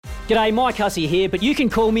G'day, Mike Hussey here, but you can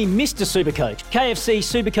call me Mr. Supercoach. KFC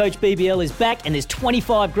Supercoach BBL is back and there's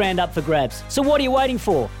 25 grand up for grabs. So what are you waiting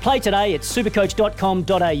for? Play today at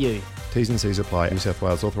supercoach.com.au. T's and C's apply. New South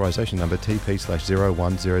Wales authorisation number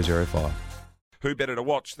TP/01005. Who better to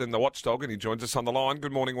watch than the Watchdog? And he joins us on the line.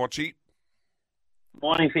 Good morning, Watchy.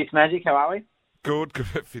 Morning, Fitzmagic. How are we? Good.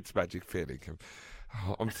 Fitzmagic, fair dinkum.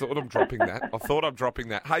 I thought I'm dropping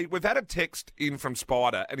that. Hey, we've had a text in from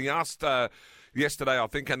Spider, and he asked yesterday, I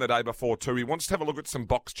think, and the day before too. He wants to have a look at some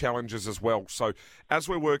box challenges as well. So as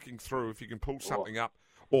we're working through, if you can pull something up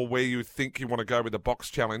or where you think you want to go with the box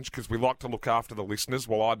challenge, because we like to look after the listeners.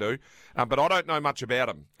 Well, I do. But I don't know much about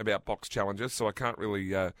them, about box challenges, so I can't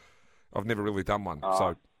really... I've never really done one.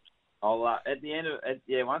 So I'll at the end of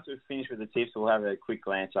once we've finished with the tips, we'll have a quick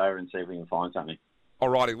glance over and see if we can find something.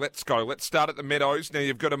 Alrighty, let's go. Let's start at the Meadows. Now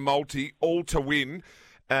you've got a multi, all to win.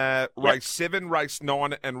 Race 7, race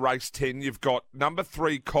 9 and race 10. You've got number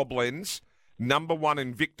 3, Cobblends, number 1,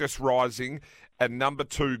 Invictus Rising, and number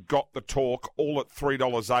 2, Got the Talk, all at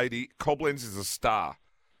 $3.80. Cobblends is a star.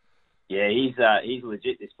 Yeah, he's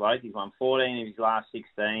legit, this bloke. He's won 14 of his last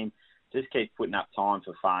 16. Just keeps putting up time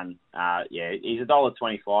for fun. He's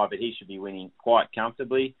 $1.25, but he should be winning quite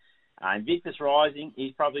comfortably. Invictus Rising,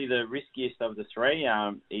 he's probably the riskiest of the three.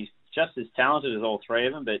 He's just as talented as all three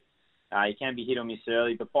of them, but he can be hit or miss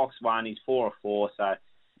early. But box 1, he's 4 or 4, so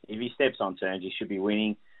if he steps on turns, he should be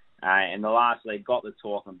winning. And the last lead, Got the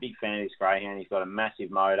Talk. I'm a big fan of this greyhound. He's got a massive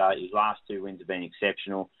motor. His last 2 wins have been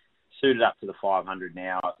exceptional. Suited up to the 500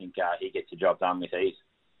 now. I think he gets the job done with ease.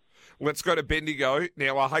 Let's go to Bendigo.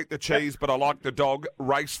 Now, I hate the cheese, but I like the dog.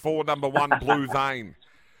 Race 4, number 1, Blue Vein.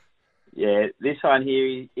 Yeah, this one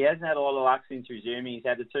here, he hasn't had a lot of luck since resuming. He's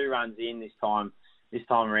had the 2 runs in this time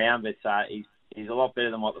around, but he's a lot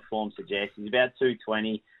better than what the form suggests. He's about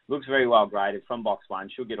 220, looks very well graded from box 1.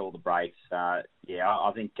 Should get all the breaks. I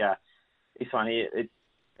think this one here,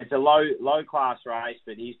 it's a low class race,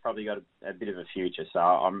 but he's probably got a bit of a future. So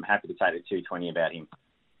I'm happy to take the 220 about him.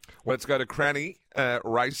 Let's go to Cranny.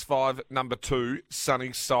 Race 5, number 2,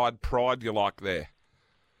 Sunnyside Pride. You like there?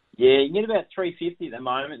 Yeah, you can get about 350 at the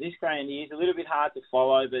moment. This greyhound here is a little bit hard to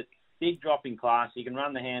follow, but big drop in class. You can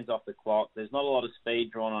run the hands off the clock. There's not a lot of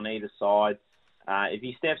speed drawn on either side. If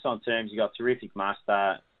he steps on terms, you've got terrific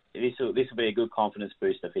muster. This will be a good confidence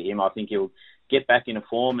booster for him. I think he'll get back into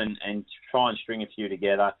form and try and string a few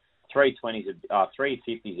together.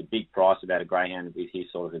 350 is a big price about a greyhound with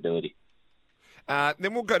his sort of ability.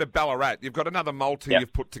 Then we'll go to Ballarat. You've got another multi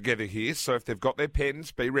you've put together here, so if they've got their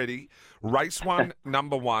pens, be ready. Race 1,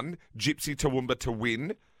 number 1, Gypsy Toowoomba to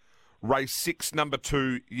win. Race 6, number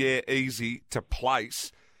 2, Yeah Easy to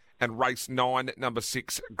place. And race 9, number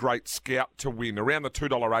 6, Great Scout to win. Around the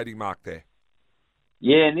 $2.80 mark there.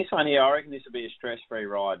 Yeah, and this one here, I reckon this will be a stress-free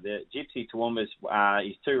ride. The Gypsy Toowoomba's,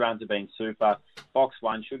 his 2 runs have been super. Box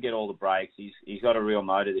 1 should get all the breaks. He's got a real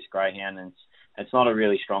motor, this greyhound, and it's not a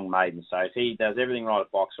really strong maiden. So if he does everything right at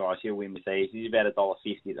box rise, he'll win with ease. He's about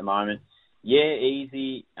 $1.50 at the moment. Yeah,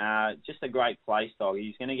 easy. Just a great place dog.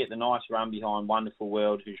 He's going to get the nice run behind Wonderful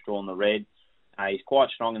World, who's drawn the red. He's quite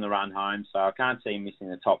strong in the run home, so I can't see him missing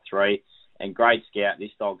the top 3. And Great Scout, this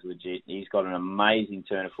dog's legit. He's got an amazing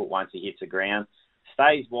turn of foot once he hits the ground.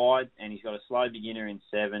 Stays wide, and he's got a slow beginner in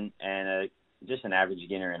 7 and just an average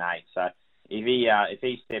beginner in 8. So if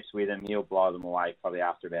he steps with him, he'll blow them away probably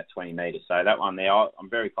after about 20 metres. So that one there, I'm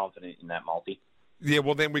very confident in that multi. Yeah,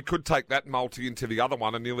 well, then we could take that multi into the other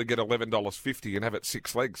one and nearly get $11.50 and have it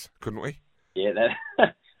 6 legs, couldn't we? Yeah,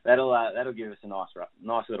 that'll give us a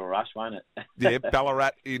nice little rush, won't it? Yeah,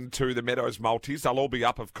 Ballarat into the Meadows multis. They'll all be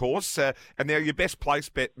up, of course. And now your best place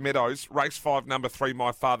bet, Meadows, race 5, number 3,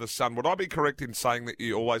 My Father's Son. Would I be correct in saying that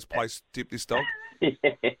you always tip this dog? Yeah.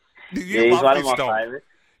 You love this dog. Favourites.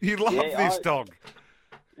 You love this dog.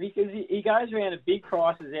 Because he goes around at big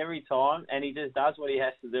prices every time, and he just does what he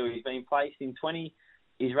has to do. He's been placed in 20.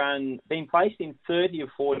 He's been placed in 30 of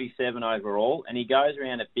 47 overall, and he goes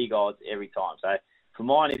around at big odds every time. So for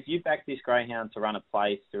mine, if you back this greyhound to run a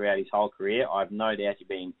place throughout his whole career, I have no doubt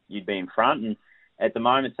you'd be in front. And at the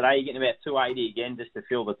moment today, you're getting about 280 again just to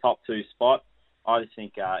fill the top 2 spot. I just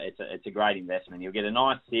think it's a great investment. You'll get a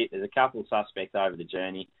nice sit. There's a couple of suspects over the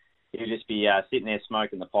journey. He'll just be sitting there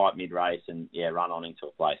smoking the pipe mid-race and, run on into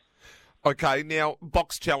a place. Okay, now,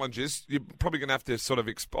 box challenges, you're probably going to have to sort of...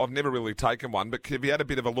 I've never really taken one, but have you had a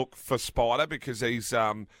bit of a look for Spider? Because he's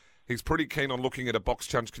pretty keen on looking at a box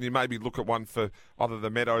challenge. Can you maybe look at one for either the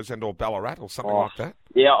Meadows and or Ballarat or something like that?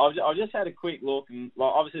 Yeah, I've just had a quick look. And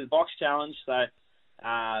obviously, the box challenge, so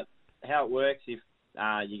how it works, if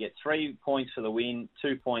you get 3 points for the win,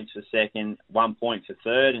 2 points for second, 1 point for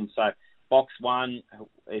third. And so box 1,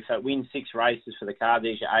 if it wins 6 races for the card,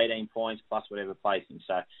 there's your 18 points plus whatever placing.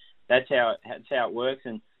 So that's how it works.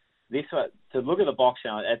 And to look at the box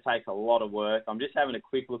now, that takes a lot of work. I'm just having a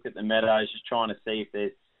quick look at the Meadows, just trying to see if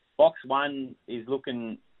there's box 1 is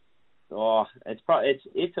looking. Oh, it's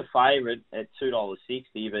a favourite at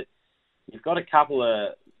 $2.60, but you've got a couple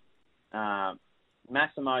of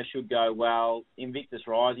Massimo should go well, Invictus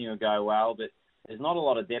Rising will go well, but there's not a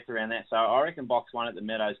lot of depth around that. So I reckon box 1 at the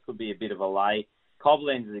Meadows could be a bit of a lay.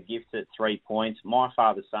 Cobblends is a gift at 3 points. My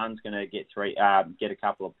Father's Son's going to get a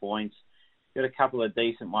couple of points. Got a couple of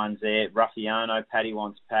decent ones there. Ruffiano, Paddy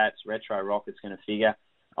Wants Pats, Retro Rocket's going to figure.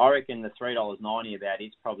 I reckon the $3.90 about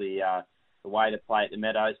it's probably the way to play at the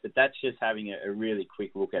Meadows, but that's just having a really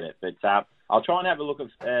quick look at it. But I'll try and have a look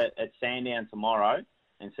at Sandown tomorrow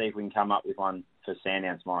and see if we can come up with one for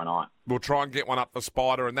Sandown tomorrow night. We'll try and get one up for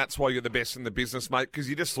Spider, and that's why you're the best in the business, mate, because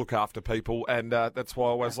you just look after people, and that's why I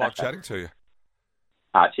always like chatting to you.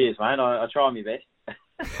 Cheers, mate. I try my best.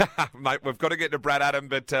 Mate, we've got to get to Brad Adam,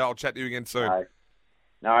 but I'll chat to you again soon.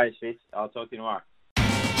 No worries, Fitz. I'll talk to you tomorrow.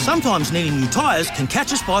 Sometimes needing new tyres can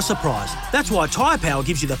catch us by surprise. That's why Tyre Power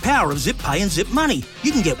gives you the power of Zip Pay and Zip Money.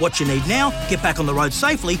 You can get what you need now, get back on the road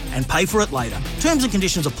safely and pay for it later. Terms and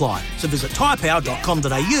conditions apply. So visit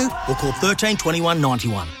tyrepower.com.au or call 13 21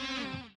 91.